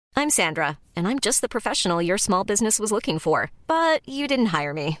I'm Sandra, and I'm just the professional your small business was looking for. But you didn't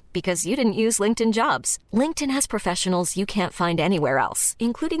hire me because you didn't use LinkedIn Jobs. LinkedIn has professionals you can't find anywhere else,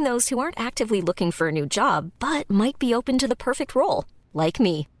 including those who aren't actively looking for a new job, but might be open to the perfect role, like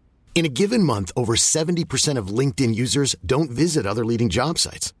me. In a given month, over 70% of LinkedIn users don't visit other leading job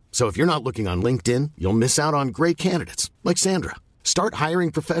sites. So if you're not looking on LinkedIn, you'll miss out on great candidates like Sandra. Start hiring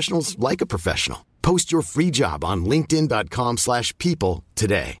professionals like a professional. Post your free job on linkedin.com/people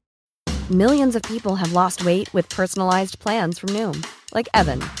today. Millions of people have lost weight with personalized plans from Noom. Like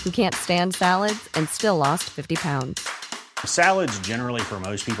Evan, who can't stand salads and still lost 50 pounds. Salads generally for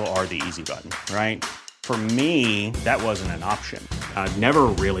most people are the easy button, right? For me, that wasn't an option. I never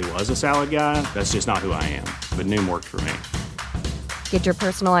really was a salad guy. That's just not who I am. But Noom worked for me. Get your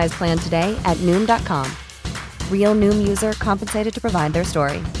personalized plan today at Noom.com. Real Noom user compensated to provide their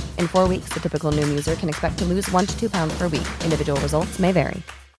story. In 4 weeks, the typical Noom user can expect to lose 1 to 2 pounds per week. Individual results may vary.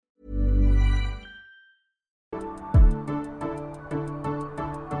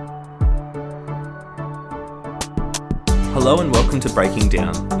 Hello and welcome to Breaking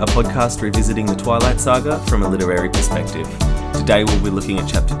Down, a podcast revisiting the Twilight Saga from a literary perspective. Today we'll be looking at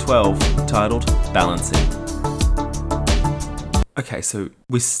chapter 12, titled Balancing. Okay, so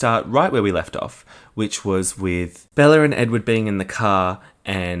we start right where we left off, which was with Bella and Edward being in the car,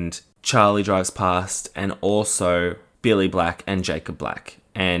 and Charlie drives past, and also Billy Black and Jacob Black,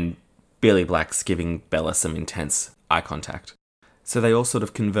 and Billy Black's giving Bella some intense eye contact. So they all sort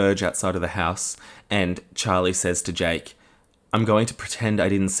of converge outside of the house, and Charlie says to Jake, "I'm going to pretend I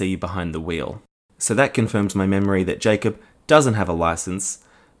didn't see you behind the wheel." So that confirms my memory that Jacob doesn't have a license,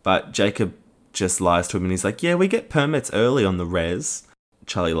 but Jacob just lies to him and he's like, "Yeah, we get permits early on the res."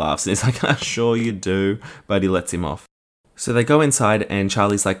 Charlie laughs and he's like, "Sure you do," but he lets him off. So they go inside and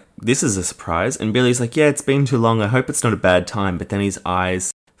Charlie's like, "This is a surprise." And Billy's like, "Yeah, it's been too long. I hope it's not a bad time." But then his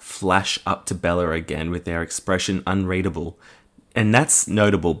eyes flash up to Bella again with their expression unreadable. And that's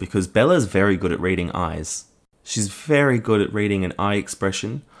notable because Bella's very good at reading eyes. She's very good at reading an eye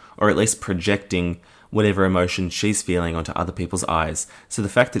expression, or at least projecting whatever emotion she's feeling onto other people's eyes. So the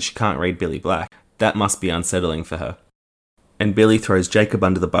fact that she can't read Billy Black, that must be unsettling for her. And Billy throws Jacob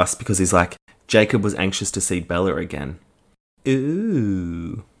under the bus because he's like, Jacob was anxious to see Bella again.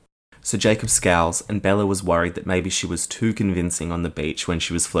 Ooh. So Jacob scowls, and Bella was worried that maybe she was too convincing on the beach when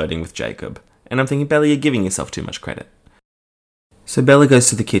she was flirting with Jacob. And I'm thinking, Bella, you're giving yourself too much credit. So Bella goes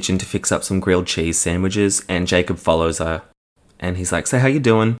to the kitchen to fix up some grilled cheese sandwiches, and Jacob follows her. And he's like, "So how you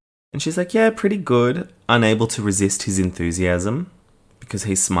doing?" And she's like, "Yeah, pretty good." Unable to resist his enthusiasm, because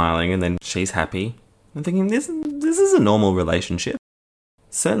he's smiling and then she's happy. I'm thinking, this is a normal relationship.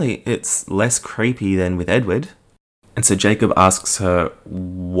 Certainly it's less creepy than with Edward. And so Jacob asks her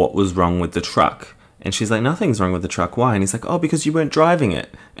what was wrong with the truck. And she's like, "Nothing's wrong with the truck. Why?" And he's like, "Oh, because you weren't driving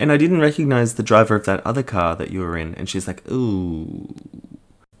it. And I didn't recognize the driver of that other car that you were in." And she's like, "Ooh."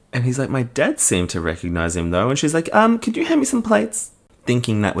 And he's like, "My dad seemed to recognize him though." And she's like, "Could you hand me some plates?"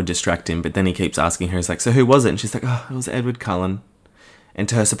 Thinking that would distract him, but then he keeps asking her, he's like, "So who was it?" And she's like, "Oh, it was Edward Cullen." And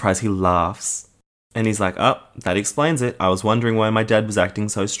to her surprise, he laughs. And he's like, "Oh, that explains it. I was wondering why my dad was acting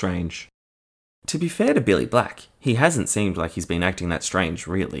so strange." To be fair to Billy Black, he hasn't seemed like he's been acting that strange,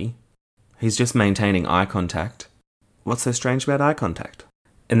 really. He's just maintaining eye contact. What's so strange about eye contact?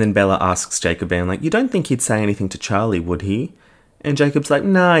 And then Bella asks Jacob, being like, "You don't think he'd say anything to Charlie, would he?" And Jacob's like,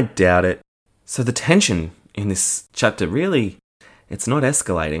 "Nah, I doubt it." So the tension in this chapter really, it's not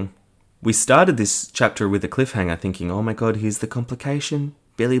escalating. We started this chapter with a cliffhanger thinking, oh my god, here's the complication.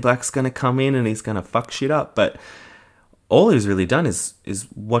 Billy Black's going to come in and he's going to fuck shit up. But all he's really done is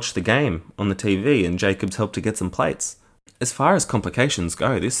watch the game on the TV, and Jacob's helped to get some plates. As far as complications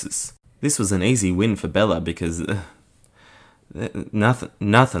go, this was an easy win for Bella because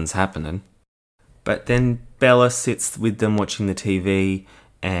nothing's happening. But then Bella sits with them watching the TV,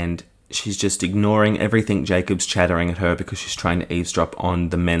 and she's just ignoring everything Jacob's chattering at her because she's trying to eavesdrop on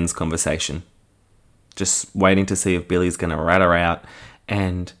the men's conversation. Just waiting to see if Billy's going to rat her out.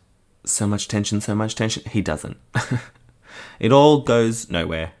 And so much tension. He doesn't. It all goes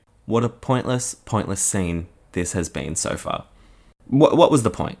nowhere. What a pointless scene this has been so far. What was the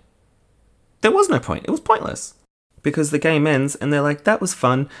point? There was no point. It was pointless. Because the game ends and they're like, "That was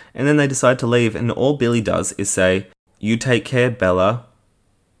fun." And then they decide to leave, and all Billy does is say, "You take care, Bella,"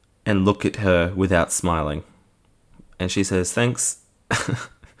 and look at her without smiling. And she says, "Thanks."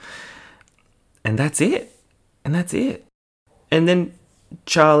 And that's it. And then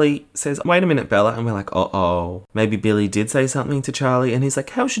Charlie says, "Wait a minute, Bella." And we're like, uh-oh. Maybe Billy did say something to Charlie. And he's like,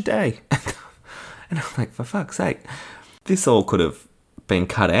 "How's your day?" And I'm like, for fuck's sake. This all could have been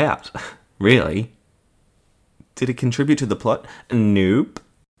cut out. Really? Did it contribute to the plot? Nope.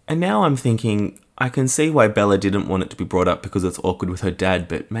 And now I'm thinking, I can see why Bella didn't want it to be brought up because it's awkward with her dad,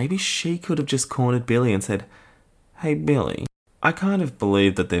 but maybe she could have just cornered Billy and said, "Hey Billy, I kind of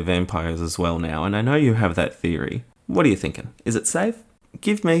believe that they're vampires as well now, and I know you have that theory. What are you thinking? Is it safe?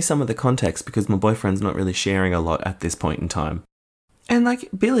 Give me some of the context because my boyfriend's not really sharing a lot at this point in time." And like,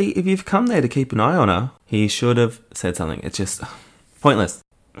 Billy, if you've come there to keep an eye on her, he should have said something. It's just pointless.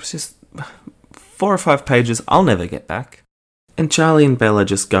 It's just 4 or 5 pages I'll never get back. And Charlie and Bella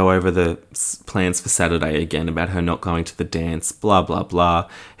just go over the plans for Saturday again about her not going to the dance, blah, blah, blah.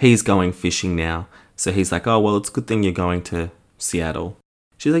 He's going fishing now. So he's like, "Oh, well, it's a good thing you're going to Seattle."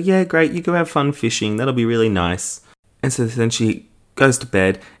 She's like, "Yeah, great, you go have fun fishing. That'll be really nice." And so then she goes to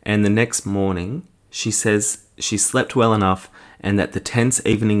bed, and the next morning she says she slept well enough and that the tense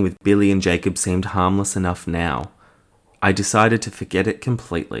evening with Billy and Jacob seemed harmless enough now. "I decided to forget it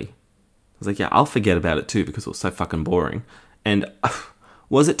completely." I was like, yeah, I'll forget about it too because it was so fucking boring. And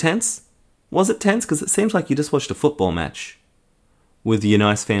was it tense? Was it tense? Because it seems like you just watched a football match with your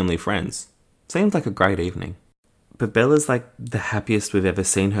nice family friends. Seemed like a great evening. But Bella's like the happiest we've ever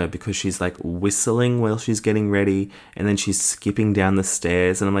seen her because she's like whistling while she's getting ready and then she's skipping down the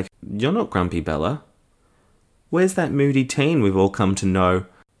stairs. And I'm like, you're not grumpy, Bella. Where's that moody teen we've all come to know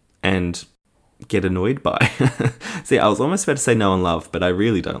and get annoyed by? See, I was almost about to say know and love, but I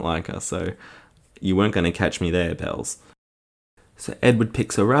really don't like her, so you weren't going to catch me there, Bells. So Edward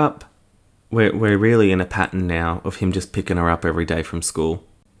picks her up. We're really in a pattern now of him just picking her up every day from school.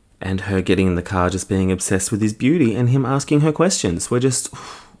 And her getting in the car just being obsessed with his beauty and him asking her questions. We're just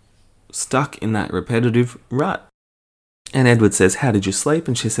stuck in that repetitive rut. And Edward says, "How did you sleep?"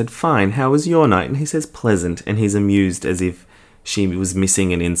 And she said, "Fine. How was your night?" And he says, "Pleasant." And he's amused as if she was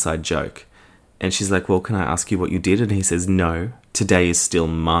missing an inside joke. And she's like, "Well, can I ask you what you did?" And he says, "No, today is still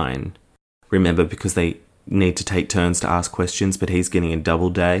mine." Remember, because they need to take turns to ask questions, but he's getting a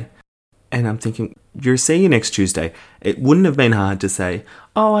double day. And I'm thinking, you'll see you next Tuesday. It wouldn't have been hard to say,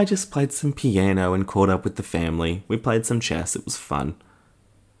 "Oh, I just played some piano and caught up with the family. We played some chess. It was fun."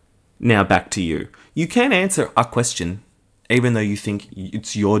 Now back to you. You can answer a question, even though you think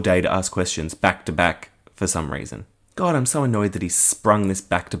it's your day to ask questions back to back for some reason. God, I'm so annoyed that he sprung this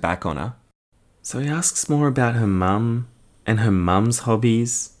back to back on her. So he asks more about her mum and her mum's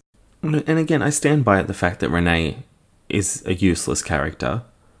hobbies. And again, I stand by the fact that Renee is a useless character.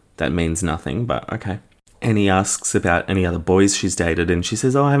 That means nothing, but okay. And he asks about any other boys she's dated, and she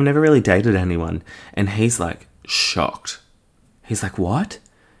says, "Oh, I've never really dated anyone." And he's like, shocked. He's like, "What?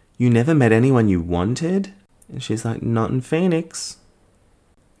 You never met anyone you wanted?" And she's like, "Not in Phoenix."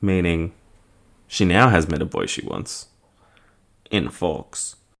 Meaning, she now has met a boy she wants. In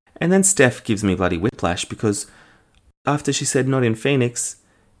Forks. And then Steph gives me bloody whiplash because after she said not in Phoenix,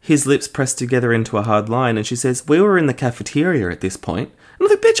 his lips pressed together into a hard line and she says, "We were in the cafeteria at this point." And I'm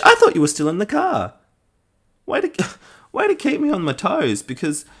like, bitch, I thought you were still in the car. Way to keep me on my toes,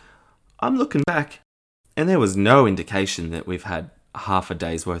 because I'm looking back and there was no indication that we've had half a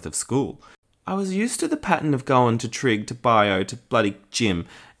day's worth of school. I was used to the pattern of going to Trig, to bio, to bloody gym,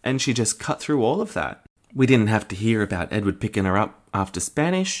 and she just cut through all of that. We didn't have to hear about Edward picking her up after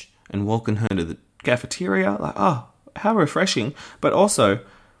Spanish and walking her to the cafeteria. Like, oh, how refreshing. But also,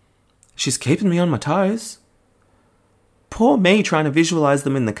 she's keeping me on my toes. Poor me trying to visualize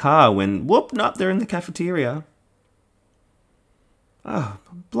them in the car when, whoop, nope, they're in the cafeteria. Oh,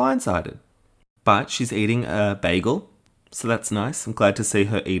 blindsided. But she's eating a bagel, so that's nice. I'm glad to see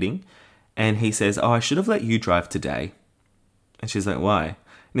her eating. And he says, "Oh, I should have let you drive today." And she's like, "Why?"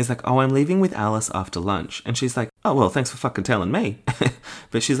 And he's like, "Oh, I'm leaving with Alice after lunch." And she's like, "Oh, well, thanks for fucking telling me."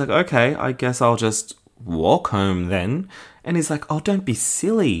 But she's like, "Okay, I guess I'll just walk home then." And he's like, "Oh, don't be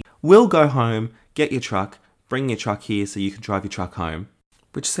silly. We'll go home, get your truck, bring your truck here so you can drive your truck home."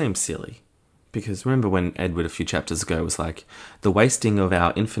 Which seems silly. Because remember when Edward a few chapters ago was like, the wasting of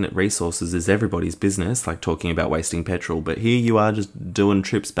our infinite resources is everybody's business, like talking about wasting petrol, but here you are just doing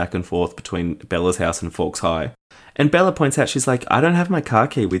trips back and forth between Bella's house and Forks High. And Bella points out, she's like, "I don't have my car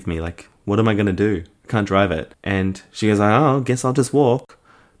key with me, like, what am I going to do? I can't drive it." And she goes, "Oh, guess I'll just walk."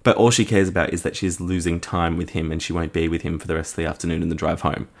 But all she cares about is that she's losing time with him and she won't be with him for the rest of the afternoon and the drive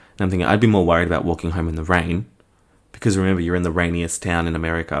home. And I'm thinking, I'd be more worried about walking home in the rain, because remember, you're in the rainiest town in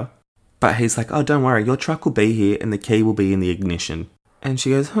America. But he's like, "Oh, don't worry, your truck will be here and the key will be in the ignition." And she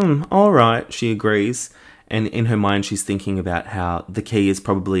goes, all right, she agrees. And in her mind, she's thinking about how the key is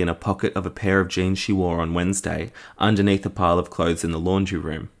probably in a pocket of a pair of jeans she wore on Wednesday, underneath a pile of clothes in the laundry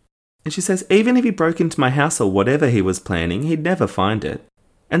room. And she says, even if he broke into my house or whatever he was planning, he'd never find it.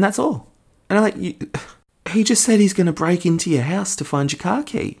 And that's all. And I'm like, he just said he's going to break into your house to find your car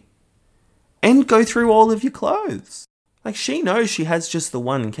key. And go through all of your clothes. Like, she knows she has just the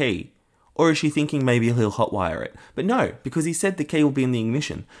one key. Or is she thinking maybe he'll hotwire it? But no, because he said the key will be in the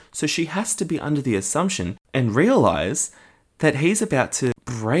ignition. So she has to be under the assumption and realise that he's about to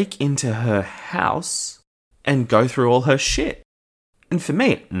break into her house and go through all her shit. And for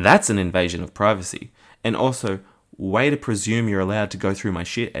me, that's an invasion of privacy. And also, way to presume you're allowed to go through my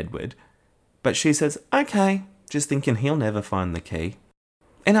shit, Edward. But she says, okay, just thinking he'll never find the key.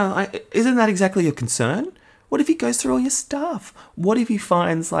 And isn't that exactly your concern? What if he goes through all your stuff? What if he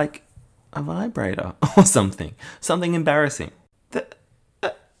finds, like, a vibrator or something? Something embarrassing.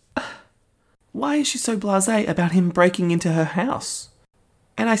 Why is she so blasé about him breaking into her house?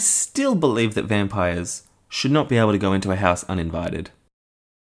 And I still believe that vampires should not be able to go into a house uninvited.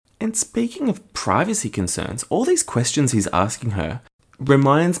 And speaking of privacy concerns, all these questions he's asking her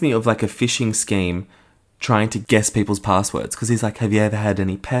reminds me of like a phishing scheme trying to guess people's passwords. Because he's like, have you ever had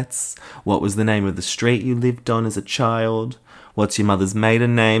any pets? What was the name of the street you lived on as a child? What's your mother's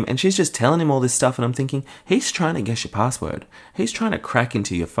maiden name? And she's just telling him all this stuff, and I'm thinking, he's trying to guess your password. He's trying to crack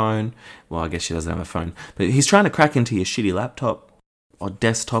into your phone. Well, I guess she doesn't have a phone. But he's trying to crack into your shitty laptop or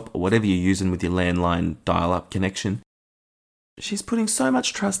desktop or whatever you're using with your landline dial-up connection. She's putting so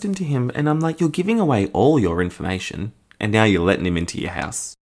much trust into him, and I'm like, you're giving away all your information, and now you're letting him into your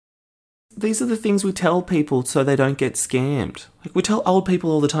house. These are the things we tell people so they don't get scammed. Like, we tell old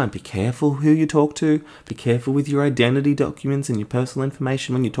people all the time, be careful who you talk to, be careful with your identity documents and your personal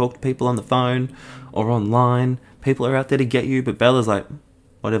information when you talk to people on the phone or online. People are out there to get you, but Bella's like,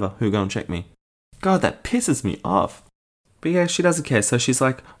 whatever, who go and check me? God, that pisses me off. But yeah, she doesn't care, so she's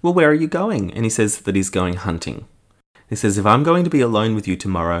like, well, where are you going? And he says that he's going hunting. He says, if I'm going to be alone with you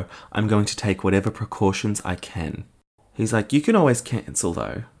tomorrow, I'm going to take whatever precautions I can. He's like, you can always cancel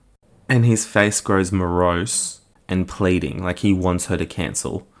though. And his face grows morose and pleading, like he wants her to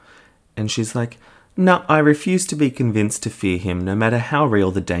cancel. And she's like, no, I refuse to be convinced to fear him, no matter how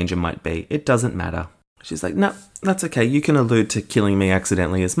real the danger might be. It doesn't matter. She's like, no, that's okay. You can allude to killing me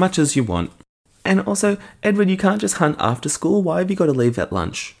accidentally as much as you want. And also, Edward, you can't just hunt after school. Why have you got to leave at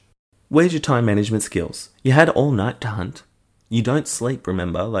lunch? Where's your time management skills? You had all night to hunt. You don't sleep,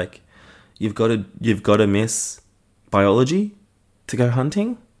 remember? Like, you've got to miss biology to go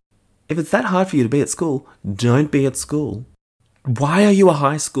hunting? If it's that hard for you to be at school, don't be at school. Why are you a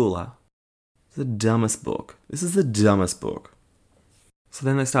high schooler? It's the dumbest book. This is the dumbest book. So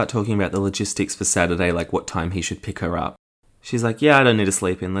then they start talking about the logistics for Saturday, like what time he should pick her up. She's like, yeah, I don't need to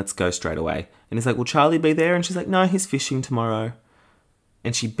sleep in. Let's go straight away. And he's like, will Charlie be there? And she's like, no, he's fishing tomorrow.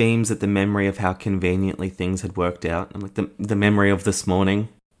 And she beams at the memory of how conveniently things had worked out. And like the memory of this morning.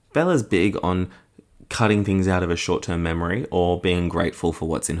 Bella's big on cutting things out of her short-term memory or being grateful for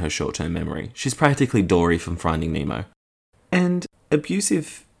what's in her short-term memory. She's practically Dory from Finding Nemo. And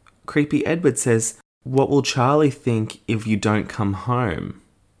abusive, creepy Edward says, what will Charlie think if you don't come home?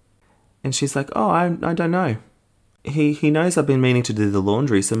 And she's like, oh, I don't know. He knows I've been meaning to do the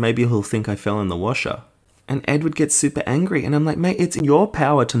laundry, so maybe he'll think I fell in the washer. And Edward gets super angry, and I'm like, mate, it's in your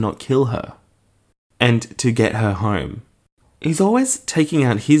power to not kill her and to get her home. He's always taking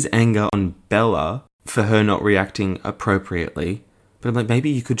out his anger on Bella for her not reacting appropriately. But I'm like,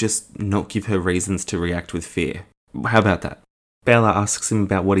 maybe you could just not give her reasons to react with fear. How about that? Bella asks him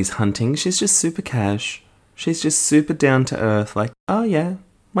about what he's hunting. She's just super cash. She's just super down to earth. Like, oh yeah,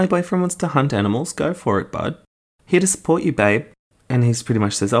 my boyfriend wants to hunt animals. Go for it, bud. Here to support you, babe. And he pretty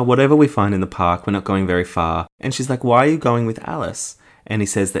much says, oh, whatever we find in the park, we're not going very far. And she's like, why are you going with Alice? And he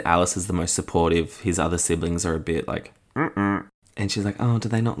says that Alice is the most supportive. His other siblings are a bit like, And she's like, oh, do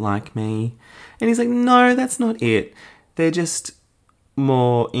they not like me? And he's like, no, that's not it. They're just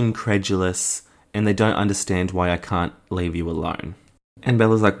more incredulous and they don't understand why I can't leave you alone. And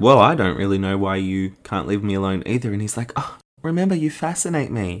Bella's like, well, I don't really know why you can't leave me alone either. And he's like, oh, remember, you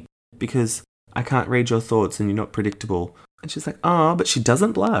fascinate me because I can't read your thoughts and you're not predictable. And she's like, oh, but she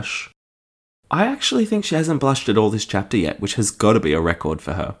doesn't blush. I actually think she hasn't blushed at all this chapter yet, which has got to be a record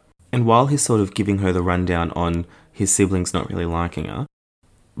for her. And while he's sort of giving her the rundown on his siblings not really liking her,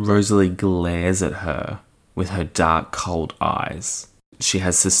 Rosalie glares at her with her dark, cold eyes. She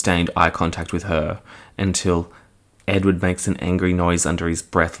has sustained eye contact with her until Edward makes an angry noise under his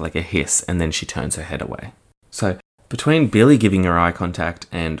breath like a hiss, and then she turns her head away. So, between Billy giving her eye contact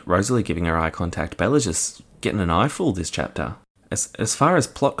and Rosalie giving her eye contact, Bella's just getting an eyeful this chapter. As far as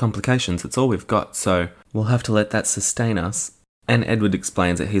plot complications, it's all we've got, so we'll have to let that sustain us. And Edward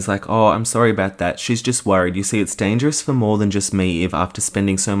explains it. He's like, oh, I'm sorry about that. She's just worried. You see, it's dangerous for more than just me if after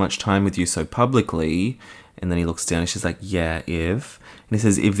spending so much time with you so publicly. And then he looks down and she's like, yeah, if. And he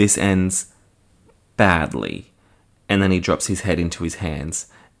says, if this ends badly. And then he drops his head into his hands.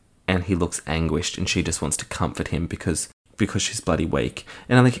 and he looks anguished, and she just wants to comfort him because she's bloody weak.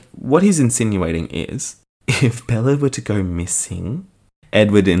 And I'm like, what he's insinuating is, if Bella were to go missing,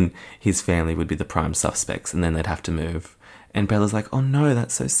 Edward and his family would be the prime suspects, and then they'd have to move. And Bella's like, oh no,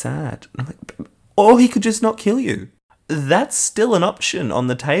 that's so sad. And I'm like, or he could just not kill you. That's still an option on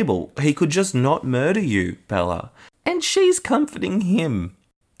the table. He could just not murder you, Bella. And she's comforting him.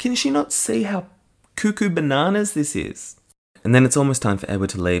 Can she not see how cuckoo bananas this is? And then it's almost time for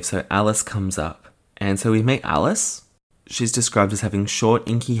Edward to leave, so Alice comes up. And so we meet Alice. She's described as having short,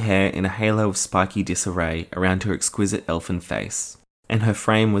 inky hair in a halo of spiky disarray around her exquisite elfin face. And her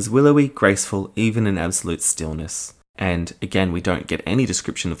frame was willowy, graceful, even in absolute stillness. And again, we don't get any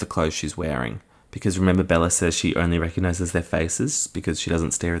description of the clothes she's wearing. Because remember, Bella says she only recognises their faces because she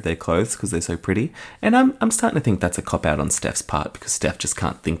doesn't stare at their clothes because they're so pretty. And I'm starting to think that's a cop-out on Steph's part because Steph just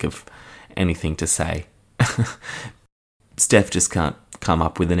can't think of anything to say. Steph just can't come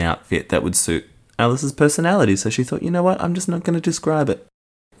up with an outfit that would suit Alice's personality, so she thought, you know what, I'm just not going to describe it.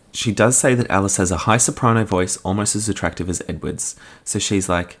 She does say that Alice has a high soprano voice almost as attractive as Edward's. So she's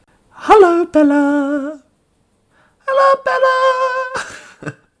like, hello, Bella. Hello,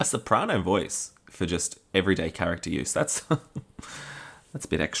 Bella. A soprano voice for just everyday character use. That's a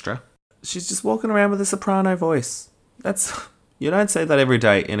bit extra. She's just walking around with a soprano voice. You don't say that every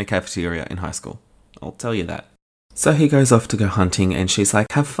day in a cafeteria in high school. I'll tell you that. So he goes off to go hunting and she's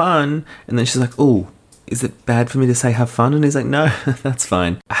like, have fun. And then she's like, oh, is it bad for me to say have fun? And he's like, no, that's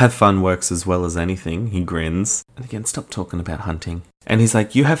fine. Have fun works as well as anything. He grins. And again, stop talking about hunting. And he's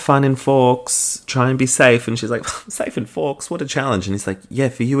like, you have fun in Forks. Try and be safe. And she's like, safe in Forks? What a challenge. And he's like, yeah,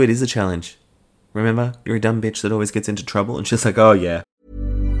 for you it is a challenge. Remember, you're a dumb bitch that always gets into trouble. And she's like, oh yeah.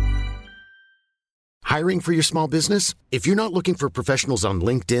 Hiring for your small business? If you're not looking for professionals on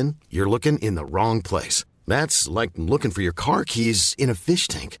LinkedIn, you're looking in the wrong place. That's like looking for your car keys in a fish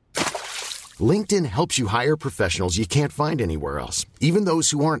tank. LinkedIn helps you hire professionals you can't find anywhere else, even those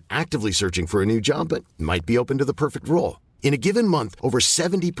who aren't actively searching for a new job but might be open to the perfect role. In a given month, over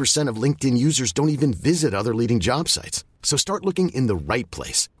 70% of LinkedIn users don't even visit other leading job sites. So start looking in the right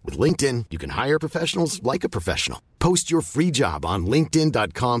place. With LinkedIn, you can hire professionals like a professional. Post your free job on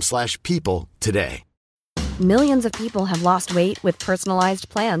linkedin.com/people today. Millions of people have lost weight with personalized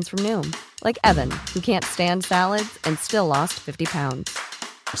plans from Noom. Like Evan, who can't stand salads and still lost 50 pounds.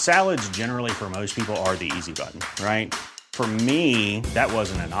 Salads generally for most people are the easy button, right? For me, that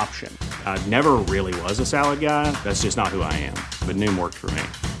wasn't an option. I never really was a salad guy. That's just not who I am. But Noom worked for me.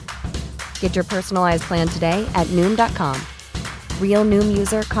 Get your personalized plan today at Noom.com. Real Noom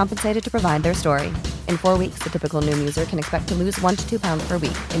user compensated to provide their story. In 4 weeks, the typical Noom user can expect to lose 1 to 2 pounds per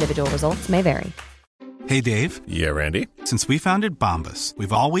week. Individual results may vary. Hey, Dave. Yeah, Randy. Since we founded Bombas,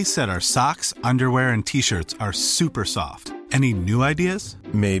 we've always said our socks, underwear, and T-shirts are super soft. Any new ideas?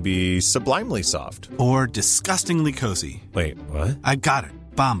 Maybe sublimely soft. Or disgustingly cozy. Wait, what? I got it.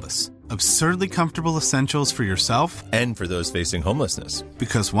 Bombas. Absurdly comfortable essentials for yourself and for those facing homelessness.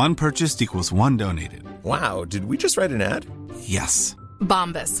 Because one purchased equals one donated. Wow, did we just write an ad? Yes.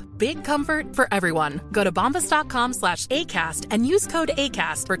 Bombas. Big comfort for everyone. Go to bombas.com/ACAST and use code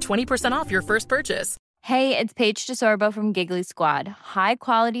ACAST for 20% off your first purchase. Hey, it's Paige DeSorbo from Giggly Squad. High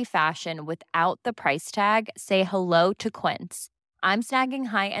quality fashion without the price tag. Say hello to Quince. I'm snagging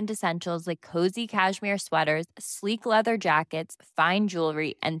high-end essentials like cozy cashmere sweaters, sleek leather jackets, fine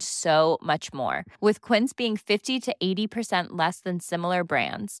jewelry, and so much more. With Quince being 50 to 80% less than similar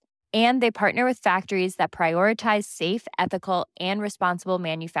brands. And they partner with factories that prioritize safe, ethical, and responsible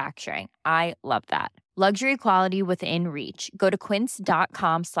manufacturing. I love that. Luxury quality within reach. Go to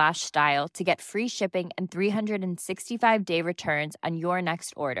quince.com/style to get free shipping and 365-day returns on your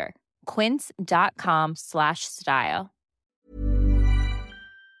next order. Quince.com/style.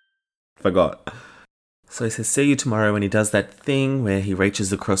 Forgot. So he says, see you tomorrow, when he does that thing where he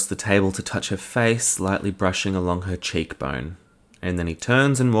reaches across the table to touch her face, lightly brushing along her cheekbone. And then he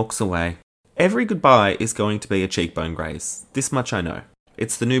turns and walks away. Every goodbye is going to be a cheekbone graze. This much I know.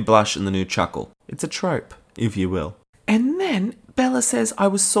 It's the new blush and the new chuckle. It's a trope, if you will. And then Bella says, I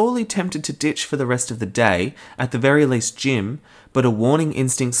was sorely tempted to ditch for the rest of the day, at the very least Jim, but a warning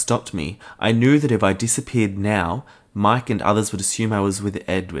instinct stopped me. I knew that if I disappeared now, Mike and others would assume I was with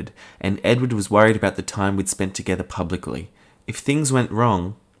Edward, and Edward was worried about the time we'd spent together publicly. If things went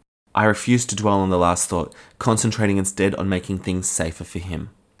wrong, I refused to dwell on the last thought, concentrating instead on making things safer for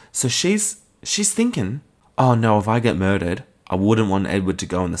him. So she's thinking, oh no, if I get murdered, I wouldn't want Edward to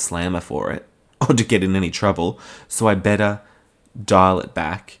go in the slammer for it, or to get in any trouble, so I better dial it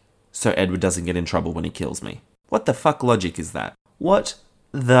back so Edward doesn't get in trouble when he kills me. What the fuck logic is that? What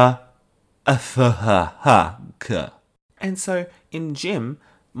the fuck? And so in Jim,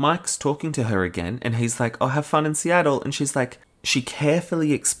 Mike's talking to her again, and he's like, oh, have fun in Seattle. And she's like, she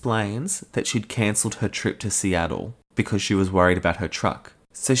carefully explains that she'd cancelled her trip to Seattle because she was worried about her truck.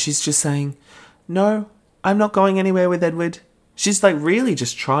 So she's just saying, no, I'm not going anywhere with Edward. She's like really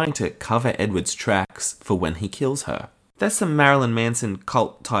just trying to cover Edward's tracks for when he kills her. That's some Marilyn Manson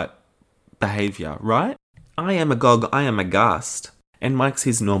cult type behaviour, right? I am agog, I am aghast. And Mike's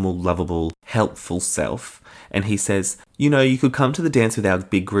his normal, lovable, helpful self. And he says, you know, you could come to the dance with our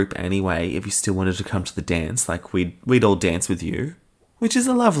big group anyway if you still wanted to come to the dance. Like, we'd all dance with you. Which is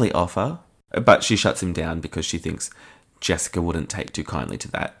a lovely offer. But she shuts him down because she thinks Jessica wouldn't take too kindly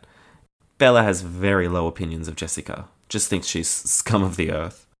to that. Bella has very low opinions of Jessica. Just thinks she's scum of the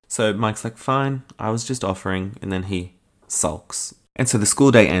earth. So Mike's like, fine, I was just offering. And then he sulks. And so the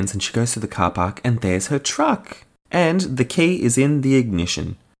school day ends and she goes to the car park and there's her truck. And the key is in the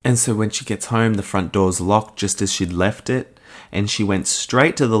ignition. And so when she gets home, the front door's locked just as she'd left it. And she went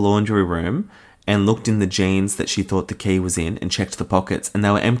straight to the laundry room and looked in the jeans that she thought the key was in and checked the pockets. And they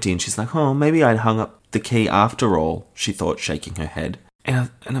were empty. And she's like, oh, maybe I'd hung up the key after all, she thought, shaking her head. And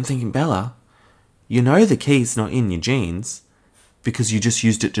I'm thinking, Bella, you know the key's not in your jeans because you just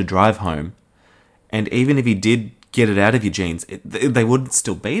used it to drive home. And even if you did get it out of your jeans, they wouldn't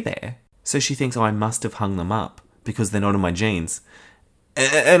still be there. So she thinks, oh, I must have hung them up because they're not in my jeans.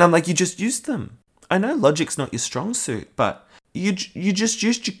 And I'm like, you just used them. I know logic's not your strong suit, but you just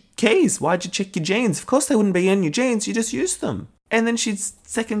used your keys. Why'd you check your jeans? Of course they wouldn't be in your jeans. You just used them. And then she's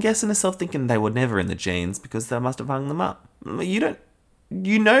second-guessing herself thinking they were never in the jeans because they must have hung them up.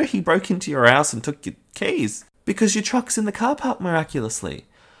 You know he broke into your house and took your keys because your truck's in the car park miraculously.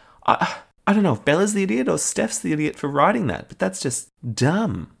 I don't know if Bella's the idiot or Steph's the idiot for writing that, but that's just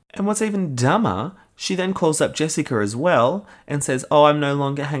dumb. And what's even dumber, she then calls up Jessica as well and says, oh, I'm no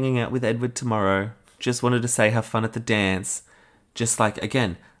longer hanging out with Edward tomorrow. Just wanted to say have fun at the dance. Just like,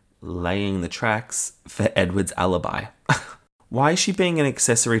 again, laying the tracks for Edward's alibi. Why is she being an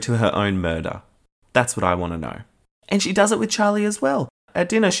accessory to her own murder? That's what I want to know. And she does it with Charlie as well. At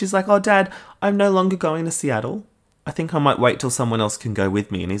dinner, she's like, oh, Dad, I'm no longer going to Seattle. I think I might wait till someone else can go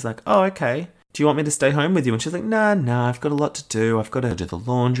with me. And he's like, oh, okay. Do you want me to stay home with you? And she's like, nah, I've got a lot to do. I've got to do the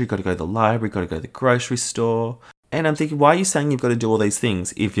laundry, got to go to the library, got to go to the grocery store. And I'm thinking, why are you saying you've got to do all these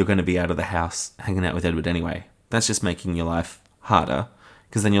things if you're going to be out of the house hanging out with Edward anyway? That's just making your life harder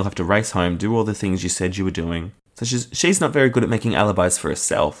because then you'll have to race home, do all the things you said you were doing. So she's not very good at making alibis for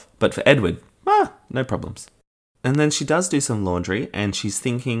herself. But for Edward, no problems. And then she does do some laundry and she's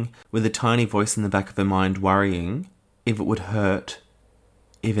thinking with a tiny voice in the back of her mind worrying if it would hurt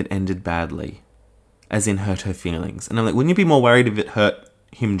if it ended badly, as in hurt her feelings. And I'm like, wouldn't you be more worried if it hurt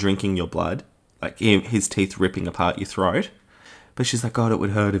him drinking your blood? Like his teeth ripping apart your throat? But she's like, God, it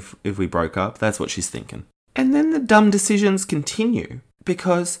would hurt if we broke up. That's what she's thinking. And then the dumb decisions continue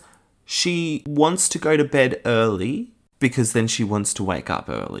because she wants to go to bed early because then she wants to wake up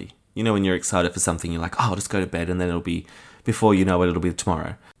early. You know, when you're excited for something, you're like, oh, I'll just go to bed and then it'll be, before you know it, it'll be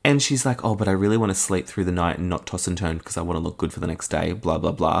tomorrow. And she's like, oh, but I really want to sleep through the night and not toss and turn because I want to look good for the next day, blah,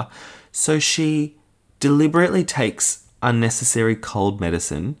 blah, blah. So she deliberately takes unnecessary cold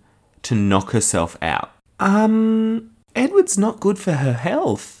medicine to knock herself out. Edward's not good for her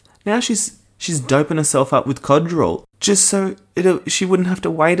health. Now she's doping herself up with Codral just so she wouldn't have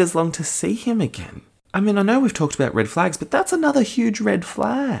to wait as long to see him again. I mean, I know we've talked about red flags, but that's another huge red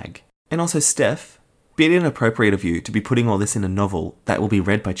flag. And also, Steph, bit inappropriate of you to be putting all this in a novel that will be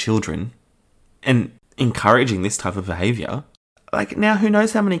read by children and encouraging this type of behaviour. Like, now who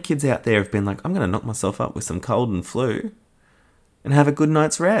knows how many kids out there have been like, I'm going to knock myself up with some cold and flu and have a good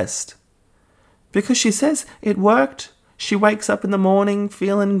night's rest. Because she says it worked. She wakes up in the morning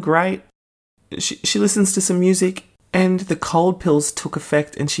feeling great. She listens to some music and the cold pills took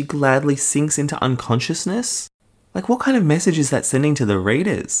effect and she gladly sinks into unconsciousness. Like, what kind of message is that sending to the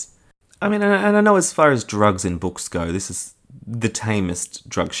readers? I mean, and I know as far as drugs in books go, this is the tamest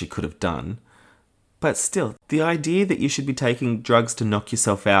drug she could have done. But still, the idea that you should be taking drugs to knock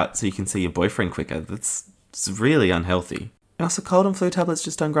yourself out so you can see your boyfriend quicker, it's really unhealthy. And also, cold and flu tablets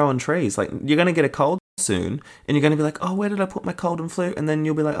just don't grow on trees. Like, you're going to get a cold soon, and you're going to be like, oh, where did I put my cold and flu? And then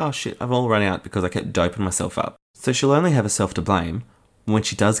you'll be like, oh shit, I've all run out because I kept doping myself up. So she'll only have herself to blame when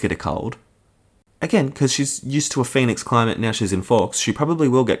she does get a cold. Again, because she's used to a Phoenix climate, now she's in Forks, she probably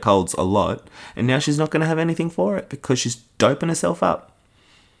will get colds a lot, and now she's not going to have anything for it because she's doping herself up.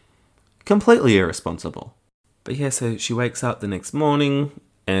 Completely irresponsible. But yeah, so she wakes up the next morning,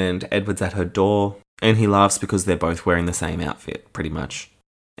 and Edward's at her door, and he laughs because they're both wearing the same outfit, pretty much.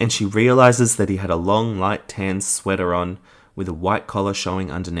 And she realises that he had a long, light tan sweater on, with a white collar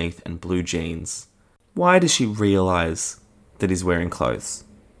showing underneath and blue jeans. Why does she realise that he's wearing clothes?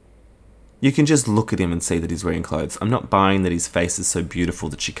 You can just look at him and see that he's wearing clothes. I'm not buying that his face is so beautiful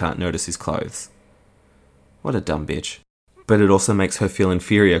that she can't notice his clothes. What a dumb bitch. But it also makes her feel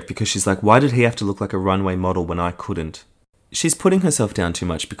inferior because she's like, why did he have to look like a runway model when I couldn't? She's putting herself down too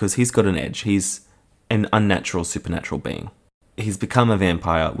much because he's got an edge. He's an unnatural, supernatural being. He's become a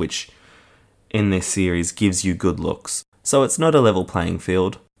vampire, which in this series gives you good looks. So it's not a level playing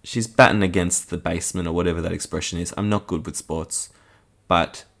field. She's batting against the basement or whatever that expression is. I'm not good with sports,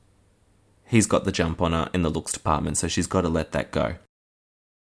 but he's got the jump on her in the looks department, so she's got to let that go.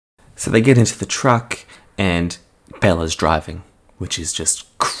 So they get into the truck and Bella's driving, which is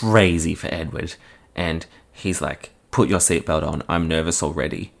just crazy for Edward. And he's like, put your seatbelt on, I'm nervous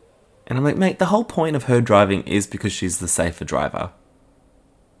already. And I'm like, mate, the whole point of her driving is because she's the safer driver.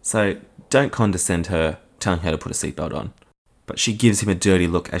 So don't condescend her telling her to put a seatbelt on. But she gives him a dirty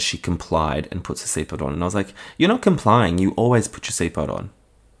look as she complied and puts a seatbelt on. And I was like, you're not complying, you always put your seatbelt on.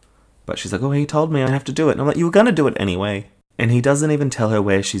 But she's like, oh, he told me I have to do it. And I'm like, you were going to do it anyway. And he doesn't even tell her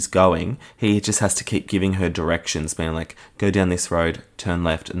where she's going. He just has to keep giving her directions, being like, go down this road, turn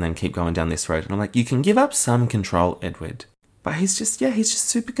left, and then keep going down this road. And I'm like, you can give up some control, Edward. But he's just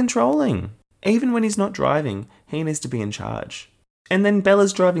super controlling. Even when he's not driving, he needs to be in charge. And then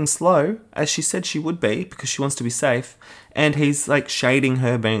Bella's driving slow, as she said she would be, because she wants to be safe. And he's like shading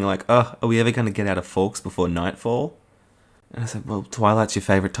her, being like, oh, are we ever going to get out of Forks before nightfall? And I said, well, Twilight's your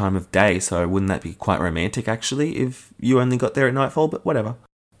favourite time of day, so wouldn't that be quite romantic, actually, if you only got there at nightfall? But whatever.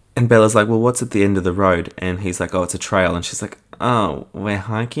 And Bella's like, well, what's at the end of the road? And he's like, oh, it's a trail. And she's like, oh, we're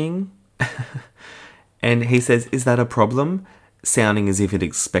hiking? And he says, is that a problem? Sounding as if he'd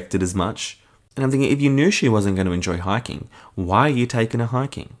expected as much. And I'm thinking, if you knew she wasn't going to enjoy hiking, why are you taking her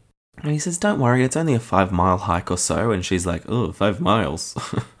hiking? And he says, don't worry, it's only a 5-mile hike or so. And she's like, oh, 5 miles.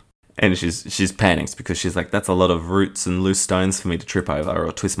 And she's panicked because she's like, that's a lot of roots and loose stones for me to trip over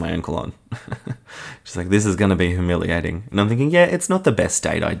or twist my ankle on. She's like, this is going to be humiliating. And I'm thinking, yeah, it's not the best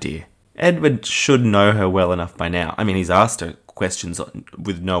date idea. Edward should know her well enough by now. I mean, he's asked her questions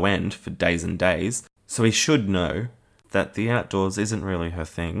with no end for days and days. So he should know that the outdoors isn't really her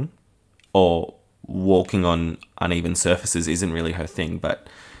thing. Or walking on uneven surfaces isn't really her thing. But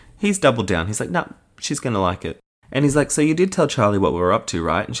he's doubled down. He's like, nah, she's going to like it. And he's like, so you did tell Charlie what we were up to,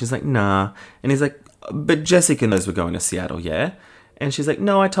 right? And she's like, nah. And he's like, but Jessica knows we're going to Seattle, yeah? And she's like,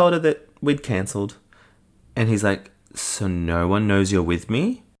 no, I told her that we'd cancelled. And he's like, so no one knows you're with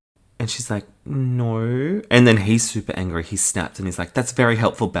me? And she's like, no. And then he's super angry. He snapped and he's like, that's very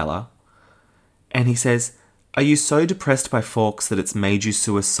helpful, Bella. And he says, are you so depressed by Forks that it's made you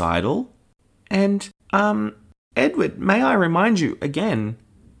suicidal? And, Edward, may I remind you again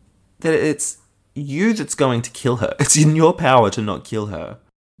that it's you that's going to kill her. It's in your power to not kill her.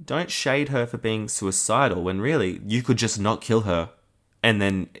 Don't shade her for being suicidal when really you could just not kill her and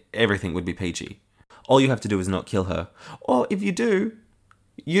then everything would be peachy. All you have to do is not kill her. Or if you do,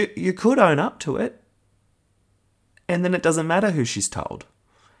 you could own up to it and then it doesn't matter who she's told.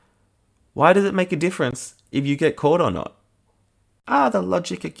 Why does it make a difference if you get caught or not? The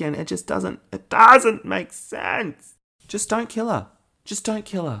logic again, it doesn't make sense. Just don't kill her. Just don't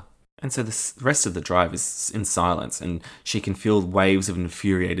kill her. And so the rest of the drive is in silence, and she can feel waves of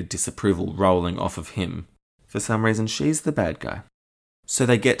infuriated disapproval rolling off of him. For some reason, she's the bad guy. So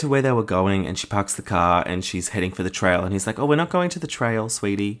they get to where they were going, and she parks the car, and she's heading for the trail. And he's like, oh, we're not going to the trail,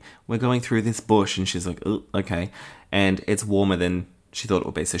 sweetie. We're going through this bush. And she's like, oh, okay. And it's warmer than she thought it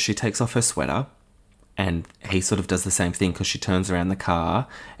would be. So she takes off her sweater, and he sort of does the same thing because she turns around the car,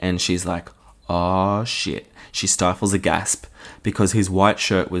 and she's like, oh, shit. She stifles a gasp because his white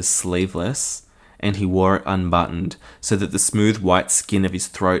shirt was sleeveless and he wore it unbuttoned so that the smooth white skin of his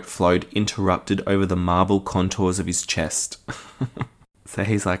throat flowed interrupted over the marble contours of his chest. So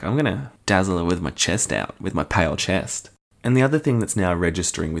he's like, I'm going to dazzle her with my chest out, with my pale chest. And the other thing that's now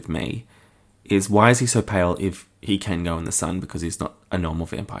registering with me is why is he so pale if he can go in the sun because he's not a normal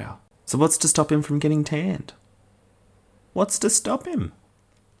vampire? So what's to stop him from getting tanned? What's to stop him?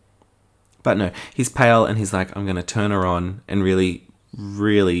 But no, he's pale and he's like, I'm going to turn her on and really,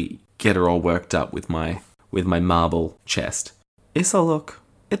 really get her all worked up with my marble chest. It's a look.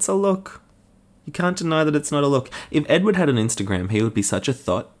 It's a look. You can't deny that it's not a look. If Edward had an Instagram, he would be such a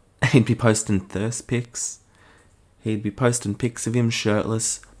thought. He'd be posting thirst pics. He'd be posting pics of him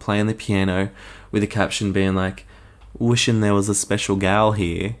shirtless, playing the piano, with a caption being like, wishing there was a special gal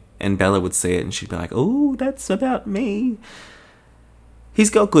here. And Bella would see it and she'd be like, oh, that's about me. He's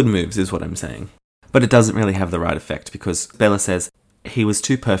got good moves, is what I'm saying. But it doesn't really have the right effect because Bella says, he was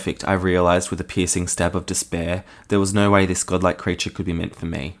too perfect, I realised with a piercing stab of despair. There was no way this godlike creature could be meant for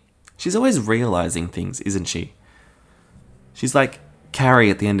me. She's always realising things, isn't she? She's like Carrie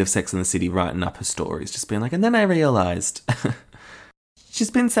at the end of Sex and the City writing up her stories, just being like, and then I realised.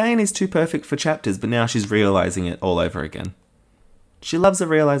 She's been saying he's too perfect for chapters, but now she's realising it all over again. She loves a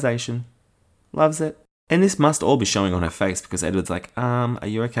realisation. Loves it. And this must all be showing on her face because Edward's like, are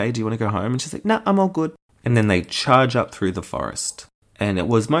you okay? Do you want to go home? And she's like, no, I'm all good. And then they charge up through the forest. And it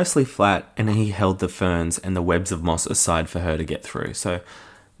was mostly flat, and he held the ferns and the webs of moss aside for her to get through. So,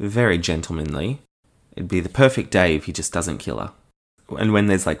 very gentlemanly. It'd be the perfect day if he just doesn't kill her. And when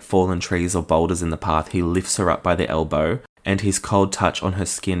there's like fallen trees or boulders in the path, he lifts her up by the elbow, and his cold touch on her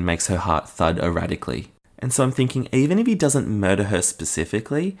skin makes her heart thud erratically. And so I'm thinking, even if he doesn't murder her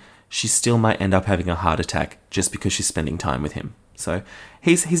specifically, she still might end up having a heart attack just because she's spending time with him. So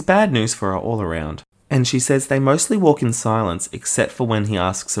he's bad news for her all around. And she says they mostly walk in silence except for when he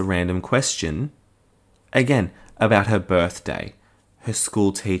asks a random question, again, about her birthday, her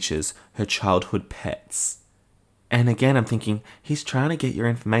school teachers, her childhood pets. And again, I'm thinking, he's trying to get your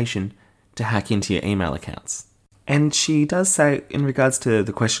information to hack into your email accounts. And she does say, in regards to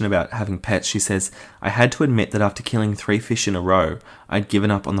the question about having pets, she says, I had to admit that after killing 3 fish in a row, I'd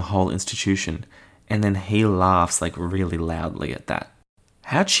given up on the whole institution. And then he laughs like really loudly at that.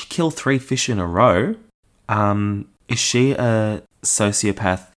 How'd she kill 3 fish in a row? Is she a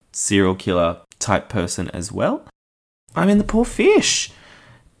sociopath, serial killer type person as well? I mean, the poor fish.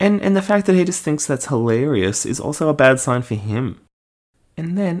 And the fact that he just thinks that's hilarious is also a bad sign for him.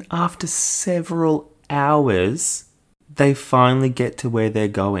 And then after several hours, they finally get to where they're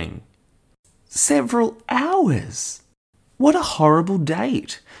going. Several hours! What a horrible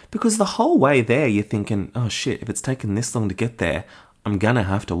date. Because the whole way there, you're thinking, oh shit, if it's taken this long to get there, I'm gonna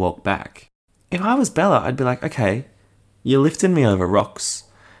have to walk back. If I was Bella, I'd be like, okay, you're lifting me over rocks.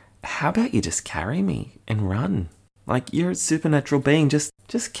 How about you just carry me and run? Like, you're a supernatural being, just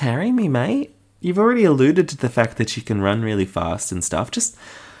carry me, mate. You've already alluded to the fact that you can run really fast and stuff. Just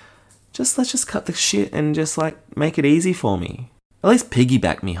let's just cut the shit and just, like, make it easy for me. At least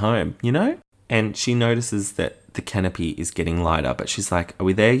piggyback me home, you know? And she notices that the canopy is getting lighter, but she's like, are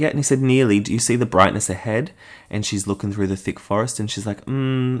we there yet? And he said, nearly. Do you see the brightness ahead? And she's looking through the thick forest and she's like,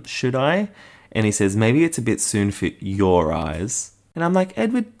 should I? And he says, maybe it's a bit soon for your eyes. And I'm like,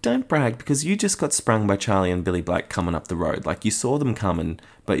 Edward, don't brag, because you just got sprung by Charlie and Billy Black coming up the road. Like, you saw them coming,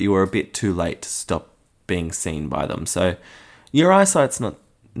 but you were a bit too late to stop being seen by them. So your eyesight's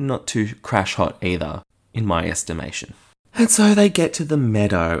not too crash hot either, in my estimation. And so they get to the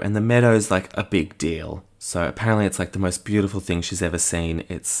meadow, and the meadow's like a big deal. So apparently it's like the most beautiful thing she's ever seen.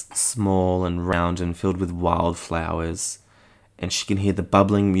 It's small and round and filled with wildflowers, and she can hear the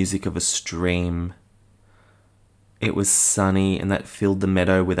bubbling music of a stream. It was sunny, and that filled the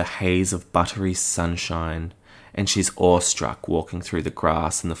meadow with a haze of buttery sunshine, and she's awestruck walking through the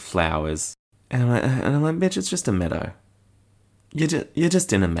grass and the flowers. And I'm like, bitch, it's just a meadow. You're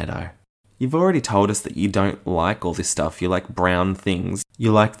just in a meadow. You've already told us that you don't like all this stuff. You like brown things.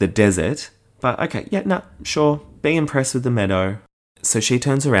 You like the desert. But okay, yeah, no, sure. Be impressed with the meadow. So she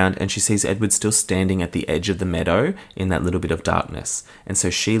turns around and she sees Edward still standing at the edge of the meadow in that little bit of darkness. And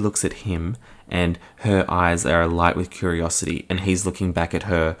so she looks at him and her eyes are alight with curiosity, and he's looking back at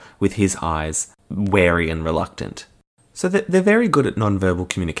her with his eyes wary and reluctant. So they're very good at non-verbal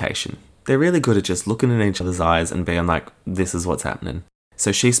communication. They're really good at just looking in each other's eyes and being like, this is what's happening.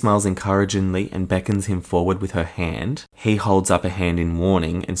 So she smiles encouragingly and beckons him forward with her hand. He holds up a hand in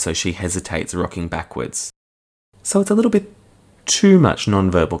warning, and so she hesitates, rocking backwards. So it's a little bit too much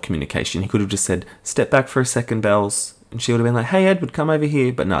non-verbal communication. He could have just said, step back for a second, Bells. And she would have been like, hey, Edward, come over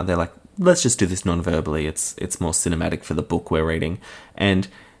here. But no, they're like, let's just do this non-verbally. It's more cinematic for the book we're reading. And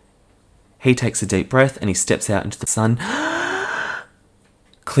he takes a deep breath and he steps out into the sun.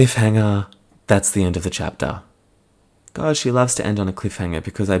 Cliffhanger. That's the end of the chapter. God, she loves to end on a cliffhanger,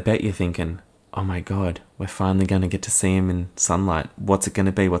 because I bet you're thinking, oh my God, we're finally going to get to see him in sunlight. What's it going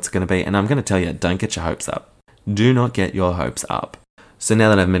to be? What's it going to be? And I'm going to tell you, don't get your hopes up. Do not get your hopes up. So now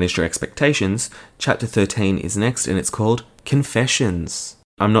that I've managed your expectations, chapter 13 is next, and it's called Confessions.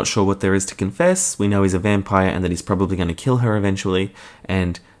 I'm not sure what there is to confess. We know he's a vampire and that he's probably going to kill her eventually,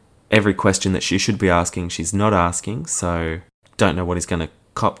 and every question that she should be asking, she's not asking, so don't know what he's going to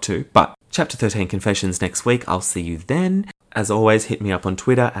cop to. But chapter 13 Confessions next week. I'll see you then. As always, hit me up on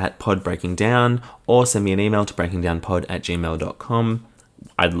Twitter at podbreakingdown, or send me an email to breakingdownpod@gmail.com.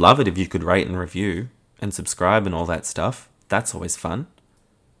 I'd love it if you could rate and review and subscribe and all that stuff. That's always fun.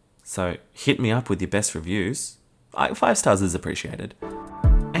 So hit me up with your best reviews. 5 stars is appreciated.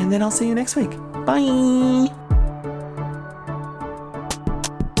 And then I'll see you next week. Bye!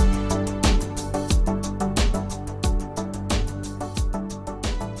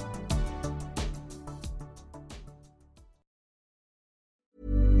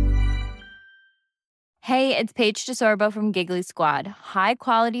 Hey, it's Paige DeSorbo from Giggly Squad. High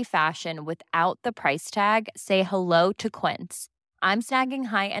quality fashion without the price tag. Say hello to Quince. I'm snagging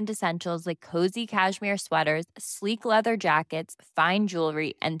high-end essentials like cozy cashmere sweaters, sleek leather jackets, fine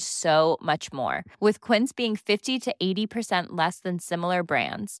jewelry, and so much more. With Quince being 50 to 80% less than similar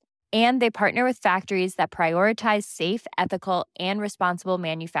brands. And they partner with factories that prioritize safe, ethical, and responsible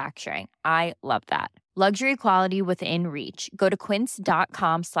manufacturing. I love that. Luxury quality within reach. Go to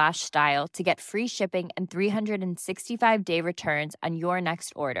quince.com/style to get free shipping and 365-day returns on your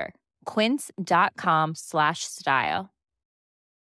next order. Quince.com/style.